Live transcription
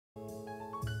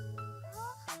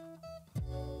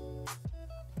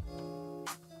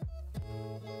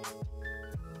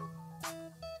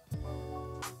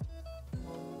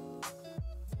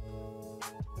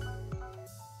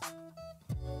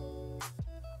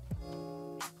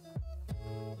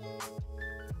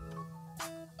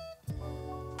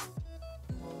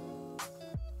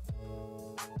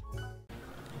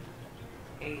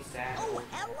Oh,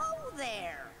 hello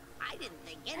there. I didn't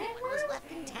think anyone was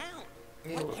left in town.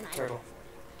 What can I do?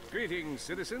 Greetings,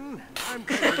 citizen. I'm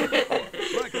President.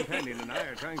 My companion and I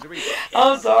are trying to reach.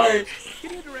 I'm sorry.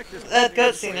 Can you direct us? That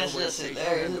cutscene is just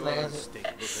hilarious.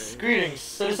 Greetings,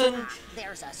 citizen.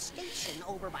 There's a station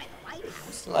over by the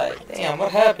lighthouse. Like, damn,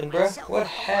 what happened, bro? What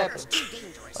happened?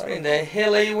 What in the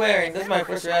hell are you wearing? This is my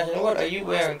first reaction. What are you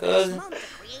wearing, cousin? To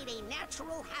create a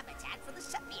natural habitat for the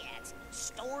Sepiads.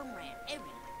 Storm ran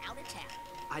everyone out of town.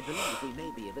 I believe we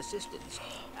may be of assistance.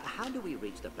 How do we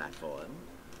reach the platform?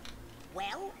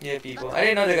 Well, yeah, people. I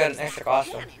didn't know they got an extra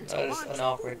costume. That is an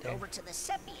awkward thing. Over to the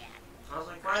Sepiad. I was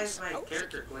like, why is my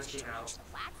character glitching out?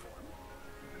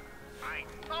 I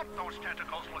thought those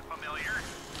tentacles looked familiar.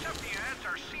 Sepiads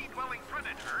are sea-dwelling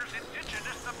predators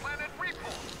indigenous to planet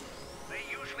Repo. They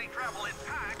usually travel in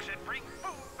packs and bring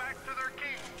food back to their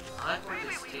king.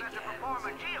 Maybe we better perform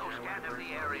a geoscan of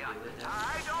the area.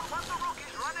 I don't want the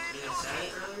rookies running into I said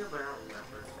me. it earlier, but I don't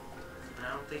remember. And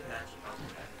I don't think that should help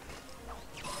that.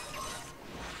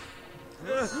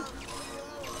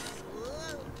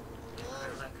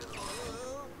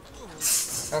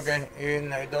 Okay, you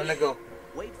know, don't let go.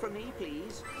 Wait for me,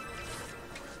 please.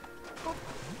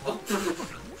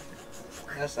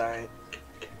 That's alright.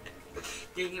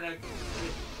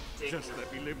 Just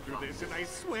let me live through this, and I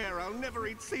swear I'll never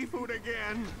eat seafood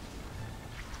again.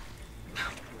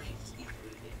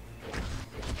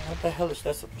 What the hell is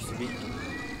that supposed to be?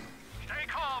 Stay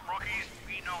calm, rookies.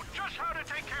 We know just how to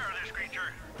take care of this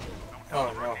creature.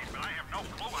 Oh no. But I have no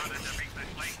clue how to defeat this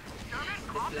thing.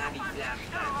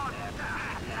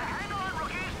 Hang on,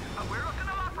 rookies. We're looking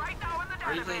them up right now in the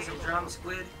Are you playing some database. drum,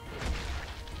 Squid?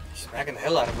 Smacking the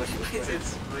hell out of us.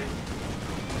 It's Squid.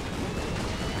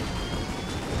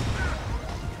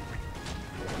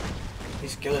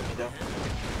 He's killing me though.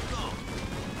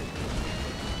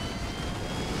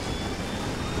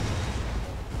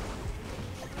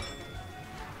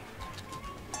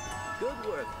 Good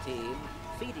work, team.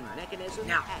 Feeding mechanism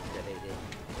Now. activated.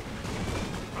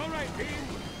 All right, team.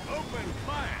 Open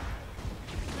fire.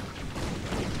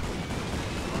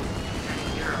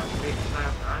 You're a big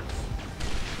flat runs.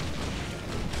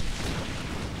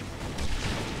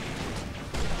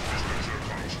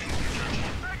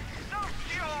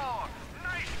 Excelsior!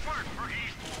 Nice work,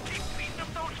 rookies. Keep feeding them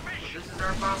those fish. This is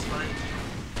our boss fight.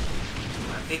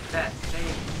 A big fat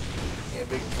thing. Yeah,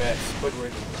 big fat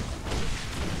Squidward.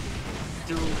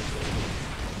 Dude.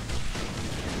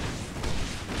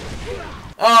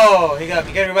 Oh, he got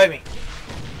me. Get revive me.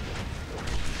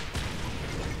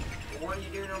 What are you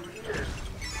doing over here?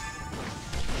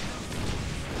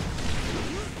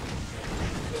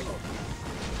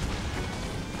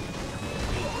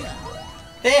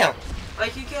 Damn.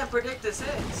 Like, you can't predict his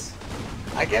hits.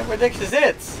 I can't predict his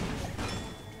hits.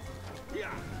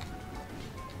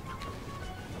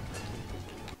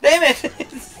 Damn it.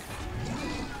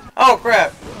 Oh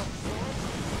crap.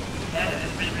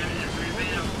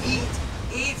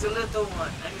 Eat a little one.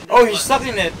 I mean, Oh, he's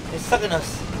sucking it. He's sucking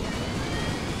us.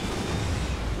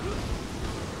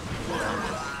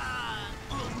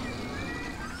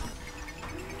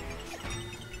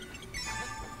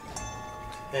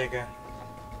 There you go.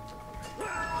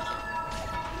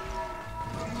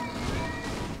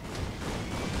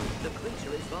 The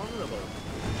creature is vulnerable.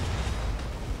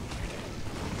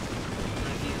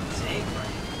 If you take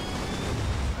right.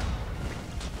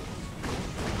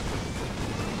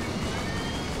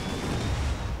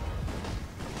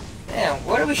 Damn,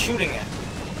 what are we shooting at? His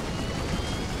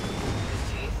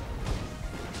teeth.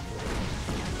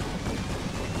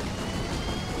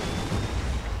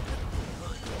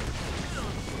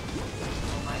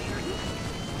 Oh my ear.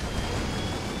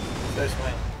 This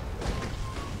way.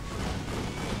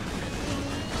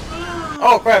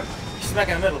 Oh crap! He's smack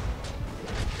in the middle.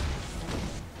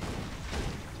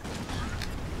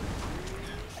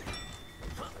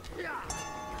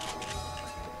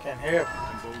 Can't hear him.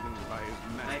 Emboldened by his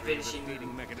massive finishing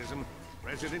feeding mechanism,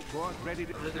 Resident Quark ready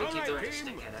to. I'm looking to keep All throwing right, a stick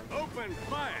team. at him. Open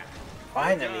fire.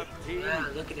 Finally. Good job, team. Wow,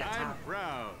 look at that I'm top.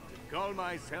 proud to call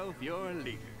myself your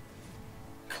leader.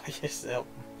 Call yourself.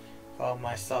 Call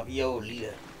myself yo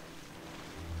leader.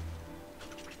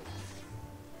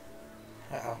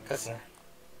 Uh-oh, cussing.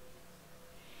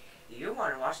 You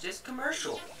want to watch this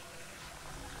commercial?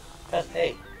 That's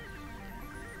hey.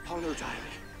 Holo Diary,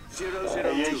 You're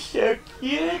 002. so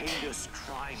cute. Heinous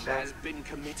crime has been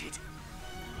committed.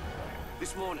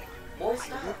 This morning, I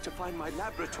awoke to find my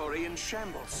laboratory in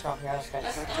shambles. Oh, yeah, The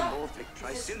that's ectomorphic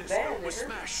trisiloscope was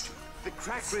smashed. The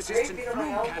crack-resistant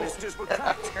flume canisters were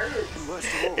cracked. And worst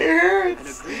of all, an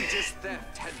egregious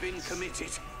theft had been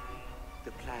committed.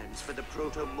 The plans for the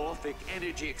protomorphic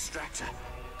energy extractor.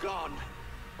 Gone.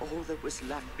 All that was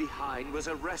left behind was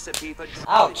a recipe for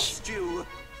Ouch. stew.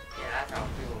 Yeah, that's how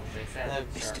people fix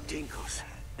that. Mr. Dinkles,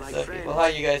 my What's up, friend. people? How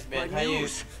you guys been? my How you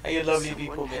news. lovely Someone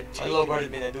people been? had My taken little brother's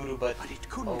me, been a doodoo, but But it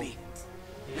couldn't be.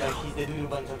 he's the doodoo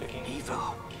buns of the king.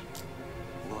 Evo,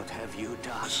 what have you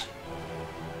done?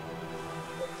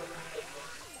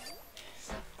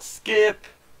 Skip.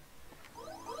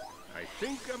 I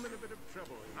think I'm in a bit of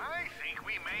trouble. I think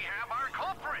we may have our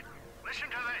culprit. Listen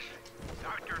to this.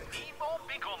 Dr. Nemo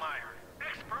Binkelmeyer,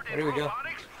 expert There in we go.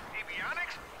 robotics,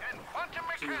 avionics, and quantum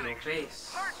To your mechanics.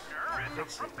 face. Partner at the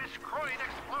Rumpus Croyd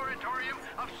Exploratorium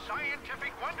of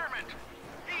Scientific Wonderment.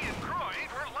 He and Croyd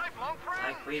were lifelong friends.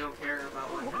 Like, we don't care about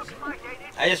what you Looks say. like they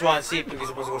didn't I just want to see if we're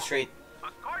supposed to go straight.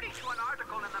 According to an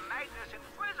article in the Magnus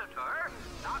Inquisitor,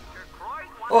 Dr. Croyd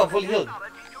Oh, I'm wanted fully the healed.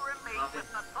 technology to remain with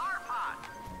the Tharpod.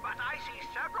 But I see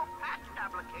several patent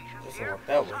applications Doesn't here work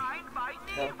that way. signed by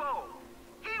Nevo.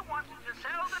 He wanted to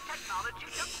sell the technology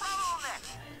to Chrononet,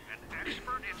 an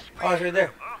expert in space. Oh, it's right there.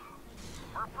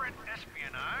 Corporate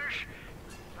espionage.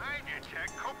 I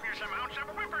detect copious amounts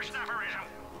of whippersnapperism.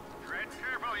 Tread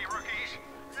carefully, rookies.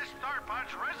 This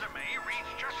Tharpod's resume reads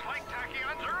just like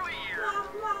Tachyon's early years.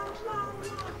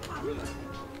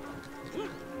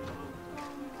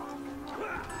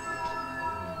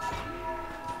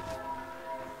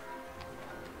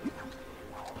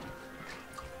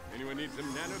 Anyone need some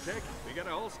nanotech? We got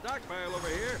a whole stockpile over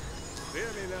here.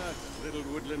 Really not, little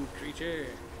woodland creature.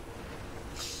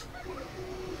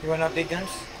 You want to update guns?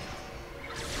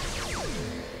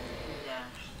 Yeah.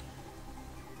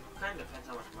 Kind of depends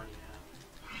how much money you have.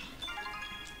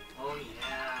 Oh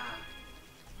yeah.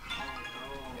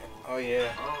 Oh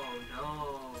yeah. Oh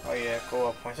no. Oh yeah.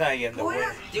 Co-op points. I get the What win.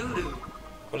 is doo-doo?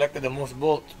 Collected the most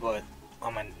bolts, but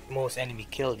I'm a most enemy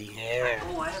killed. Yeah.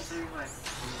 Oh, I have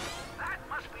 35. That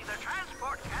must be the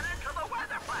transport cannon to the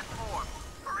weather platform.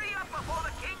 Hurry up before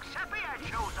the King Sepia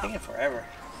shows up. Taking forever.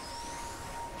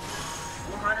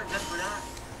 400 just for that.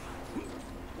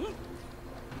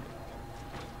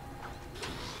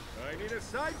 I need a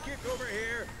sidekick over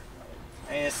here.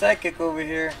 I need a sidekick over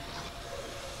here.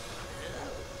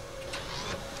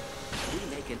 We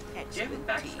make an Do you have a excellent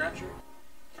back team. scratcher?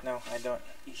 No, I don't.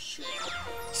 You should.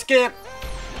 Skip!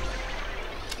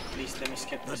 Please let me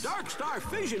skip The this. Dark Star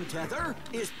Fission Tether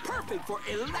is perfect for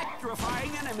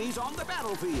electrifying enemies on the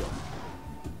battlefield.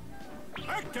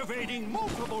 Activating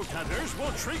multiple tethers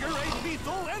will trigger a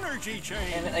lethal energy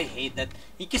chain. And I hate that.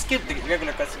 You can skip the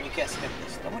regular cutscene, you can't skip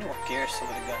this. Nobody cares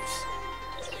about the guns.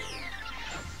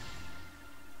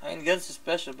 I mean, guns are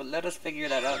special, but let us figure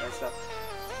that out ourselves.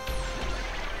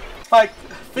 Alright,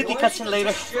 50 cutscene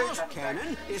later. Frost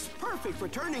Cannon is perfect for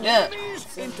turning Yeah.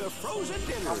 enemies into frozen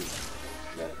dinners.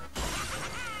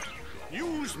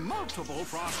 Use multiple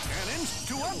frost cannons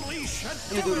to unleash a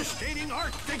me do this. devastating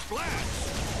Arctic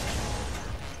blast.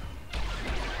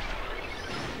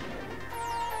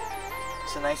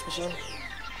 It's a nice machine.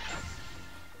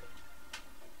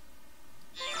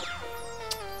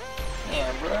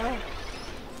 Yeah, bro.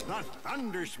 The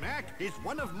Thunder Smack is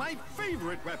one of my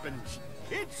favorite weapons.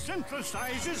 It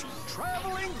synthesizes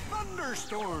traveling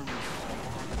thunderstorms.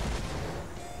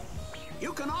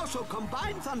 You can also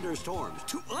combine thunderstorms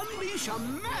to unleash a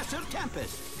massive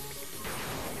tempest.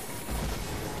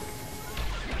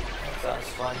 That sounds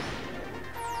fun.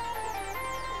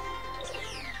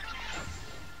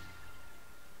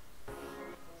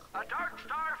 A Dark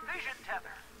Star Fission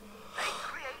Tether. They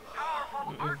create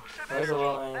powerful arcs of First of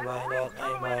all, I energy ain't that buying rip that. I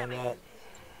ain't through buying enemies.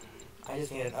 that. I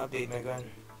just need an update, my gun.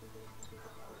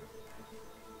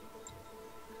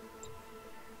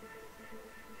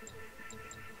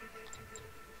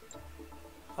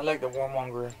 I like the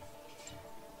warmonger.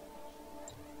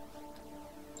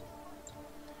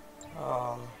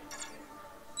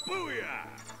 Booyah!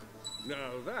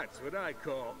 Now that's what I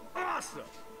call awesome.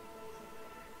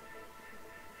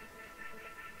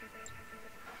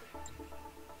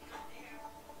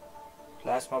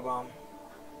 Plasma bomb.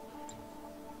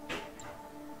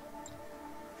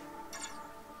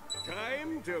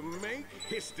 Time to make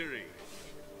history.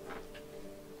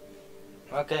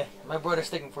 Okay, my brother's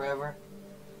taking forever.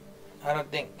 I don't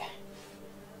think.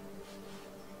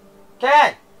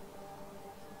 Ken!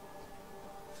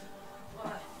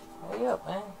 Hurry up,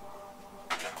 man.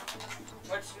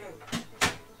 What's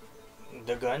new?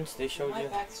 The guns they showed My you.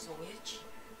 back's a witch.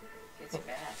 It's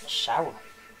bad. Shower.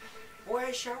 Boy,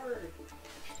 I showered.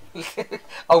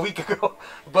 A week ago.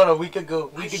 About a week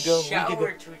ago. I Week ago.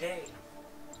 showered today.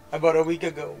 About a week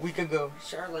ago. Week ago.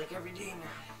 Shower like every day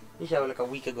now. You showered like a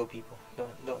week ago, people.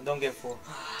 Don't get fooled.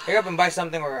 Hurry up and buy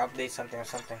something or update something or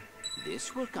something.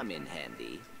 This will come in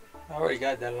handy. I already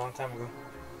got that a long time ago.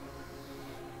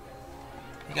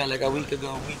 I got like a week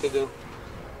ago.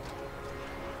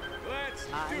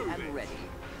 I am ready.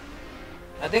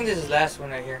 I think this is the last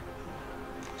one right here.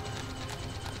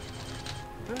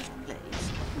 First place, me.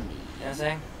 You know what I'm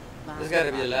saying? This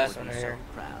gotta be the last one right here.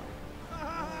 Proud.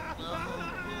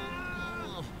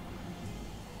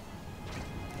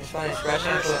 It's funny,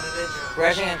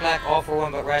 Ratchet and Clank all for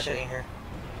one, but Ratchet ain't here.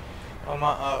 Oh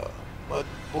my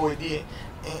boy D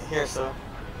ain't here, so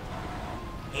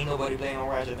ain't nobody playing on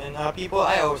Ratchet. And people,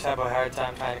 I always have a hard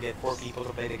time trying to get 4 people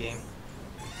to play the game.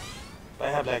 If I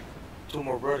have like 2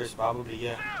 more brothers, probably,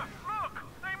 yeah.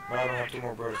 But I don't have 2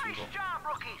 more brothers, people.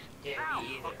 Yeah,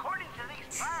 me either. According to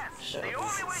these plans, Shut the up,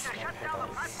 only way to shut down the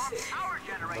platform's power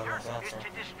generator is to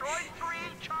destroy 3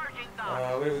 charging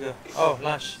docks. Where do we go? Oh,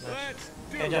 lunch.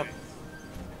 Can't jump.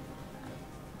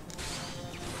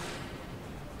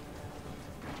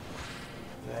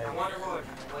 I wonder what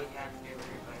you have to do with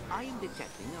your plane. I am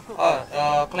detecting a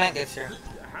hook. Clank gets here.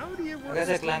 How do you I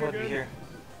guess Clank would be here.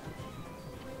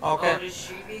 Oh, Okay. does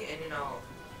she be? And then I'll...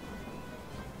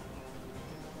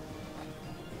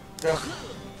 Go.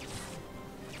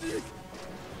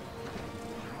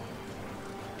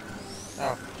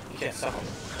 Oh, you can't stop him.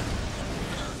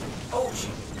 Oh, shit.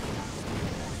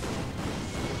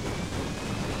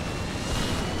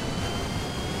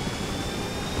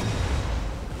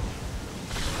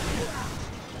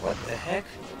 What the heck?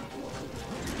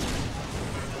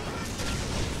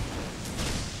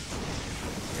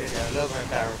 Okay, got a little bit of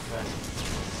power, but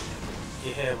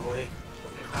yeah, boy.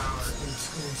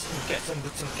 Get some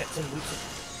boots and get some boots.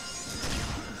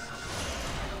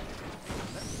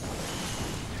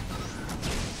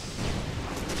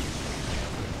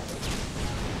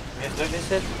 Yes, look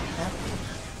this it? Huh?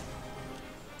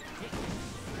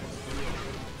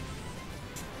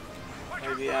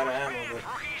 Maybe out of ammo, but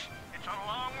It's a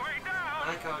long way down. I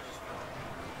like how it just...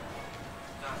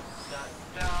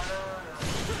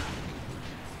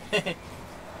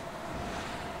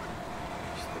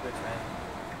 stupid man.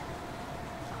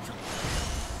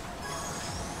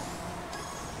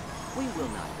 We will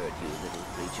not hurt you, little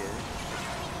creature.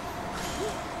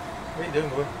 What are you doing,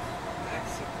 boy?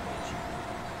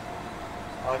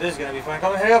 Oh, this is gonna be fun.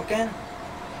 Come on, hurry up, Ken.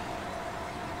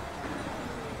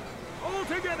 All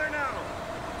together now.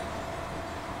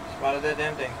 Follow that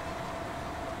damn thing.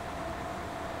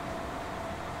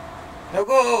 No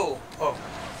go! Oh.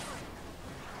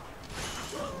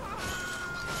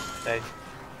 Hey.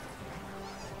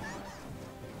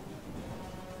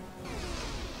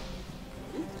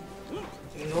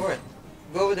 Ignore it.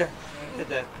 Go over there. Hit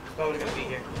that. It's probably gonna be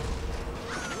here.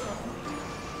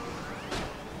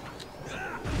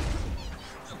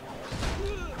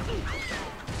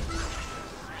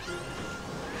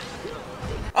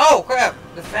 Oh crap!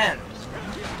 The fan.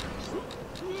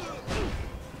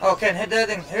 Oh, Ken, hit that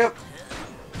thing. Hurry up.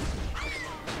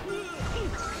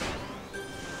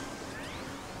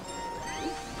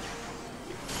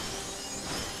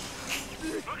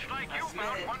 Looks like you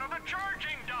found one of the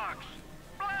charging docks.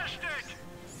 Blast it!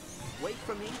 Wait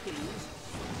for me, please.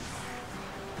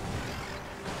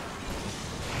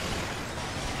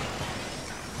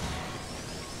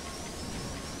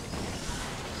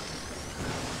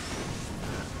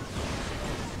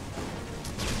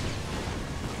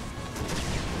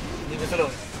 Leave us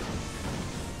alone.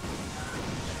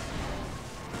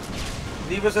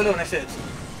 Leave us alone, I said.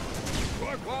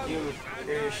 You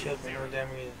carry shit for no damn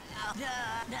reason.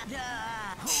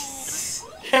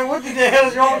 Ken, what the hell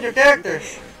is wrong with your character?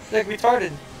 It's like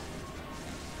retarded.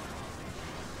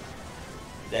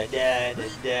 Da da da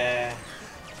da.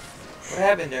 What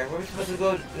happened there? Where are we supposed to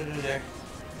go to do there?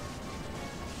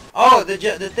 Oh, the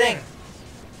thing.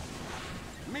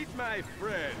 Meet my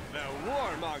friend, the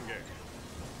warmonger.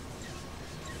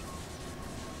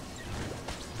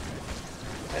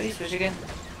 How do you switch again?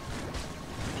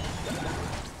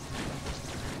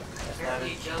 That's not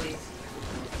Apparently it. jelly.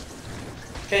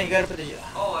 Okay, you gotta put the.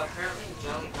 Oh, apparently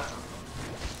jelly got...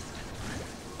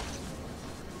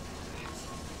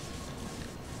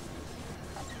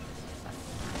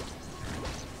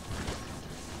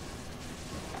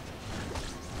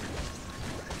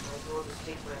 I'll just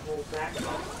take my whole back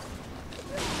off.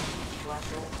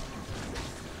 Flash off.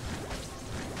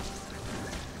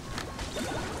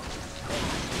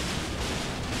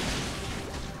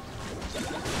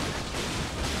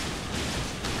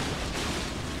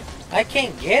 I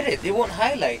can't get it. It won't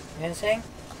highlight. You know what I'm saying?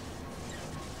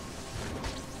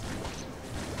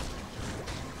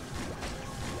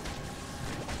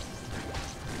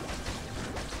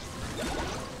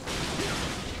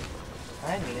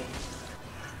 Finally.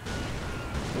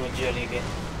 into a jelly again.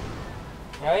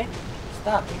 Right?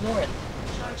 Stop, ignore it.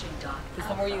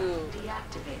 Because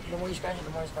the more you scratch it, the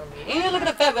more it's gonna be. Ew, look at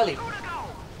the fat belly!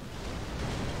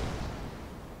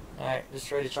 Alright,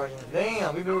 just ready to charge him.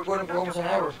 Damn, we've been recording for almost an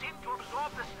hour.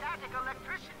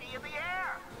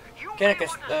 Can you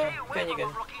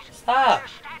stop?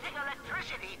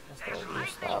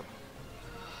 Stop.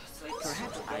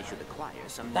 Perhaps I should acquire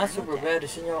some. Not super bad,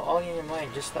 it's in your, all in your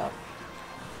mind, just stop.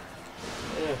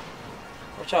 Ugh.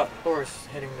 Watch out, Thor's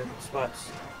hitting the spots.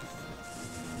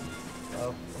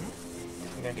 Oh.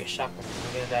 I'm gonna get shot.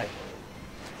 I'm gonna die.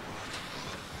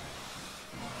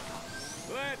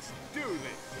 Let's do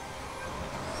this.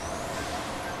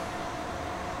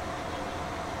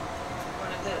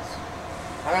 What is this?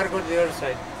 I gotta go to the other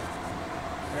side.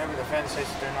 Remember, the fan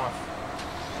decides to turn off.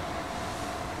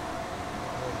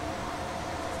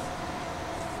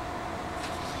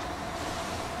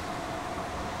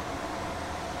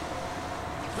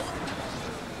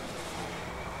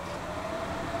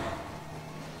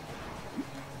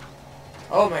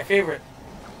 Oh, my favorite.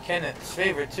 Kenneth's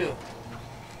favorite, too.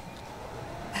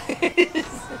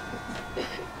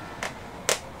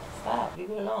 Stop,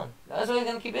 leave it alone. That's why he's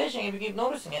gonna keep itching if you keep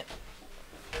noticing it.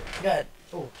 God.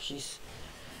 Oh, she's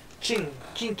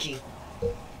kinky.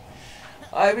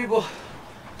 Alright, people.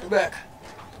 We're back.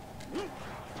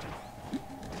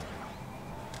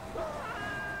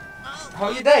 How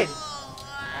you died?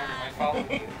 I followed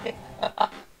you.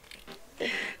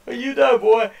 How you died,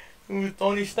 boy? With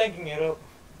Tony stinking it up.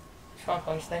 What's wrong,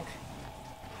 Tony Stink?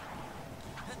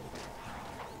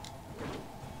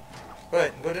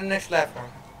 Good. Go to the next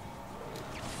platform.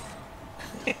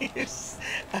 I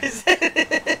said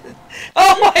it.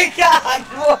 Oh my God,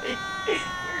 boy! You're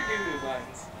doo-doo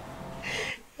buttons.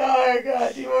 Oh my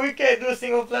God, we can't do a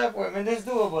single platform, and there's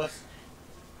two of us.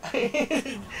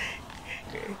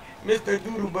 Mr.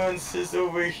 Doodle Buns is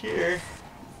over here.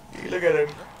 Look at him.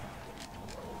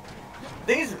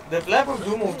 The platforms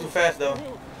do move too fast, though.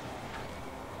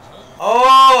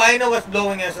 Oh, I know what's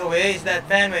blowing us away. It's that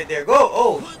fan right there. Go!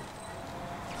 Oh!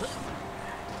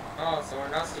 Oh, so we're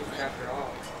not stupid after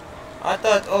all. I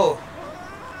thought, oh.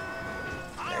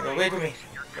 Yeah, go, wait for me.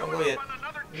 Don't go yet.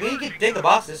 We can take the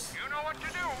boxes. You know what to do.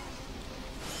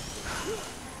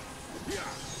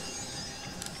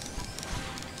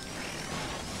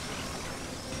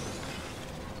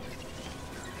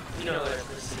 You know what a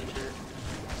procedure.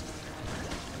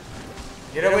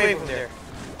 Get away from there.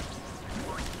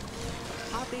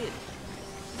 Hop in.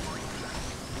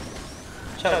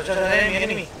 Shut up,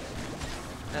 enemy.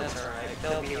 That's alright.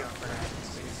 They'll be our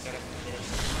friends. We just gotta finish.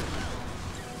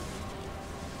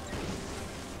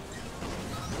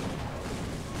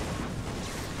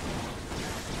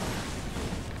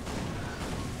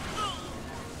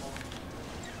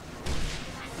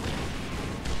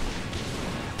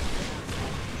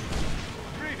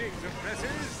 Greetings,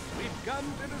 oppressors. We've come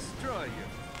to destroy you.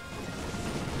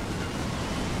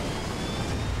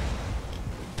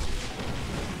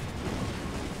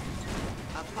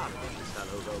 Apart from you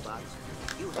fellow robots,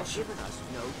 you have given us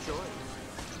no choice.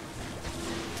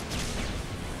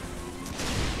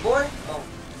 Boy? Oh.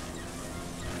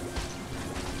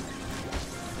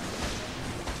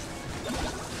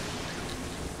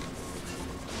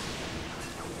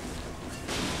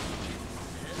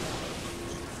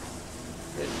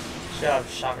 Good job,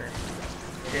 shocker.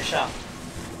 Good shot.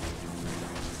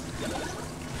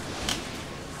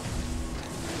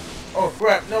 Oh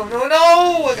crap, no, I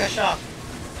got shot.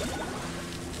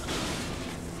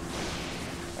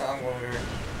 I'm going over here.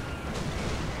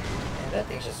 Man, that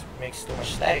thing just makes too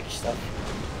much static stuff.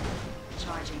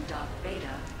 Charging Dark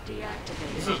Beta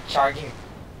deactivated. Is he charging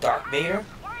Dark Vader?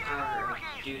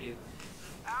 Doo-doo.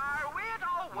 Are we at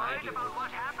all worried about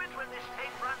what happens when this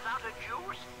thing runs out of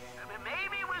juice?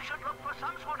 Maybe we should look for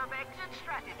some sort of exit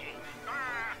strategy.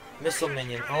 Missile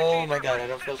minion. Oh my God, I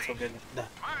don't feel so good. My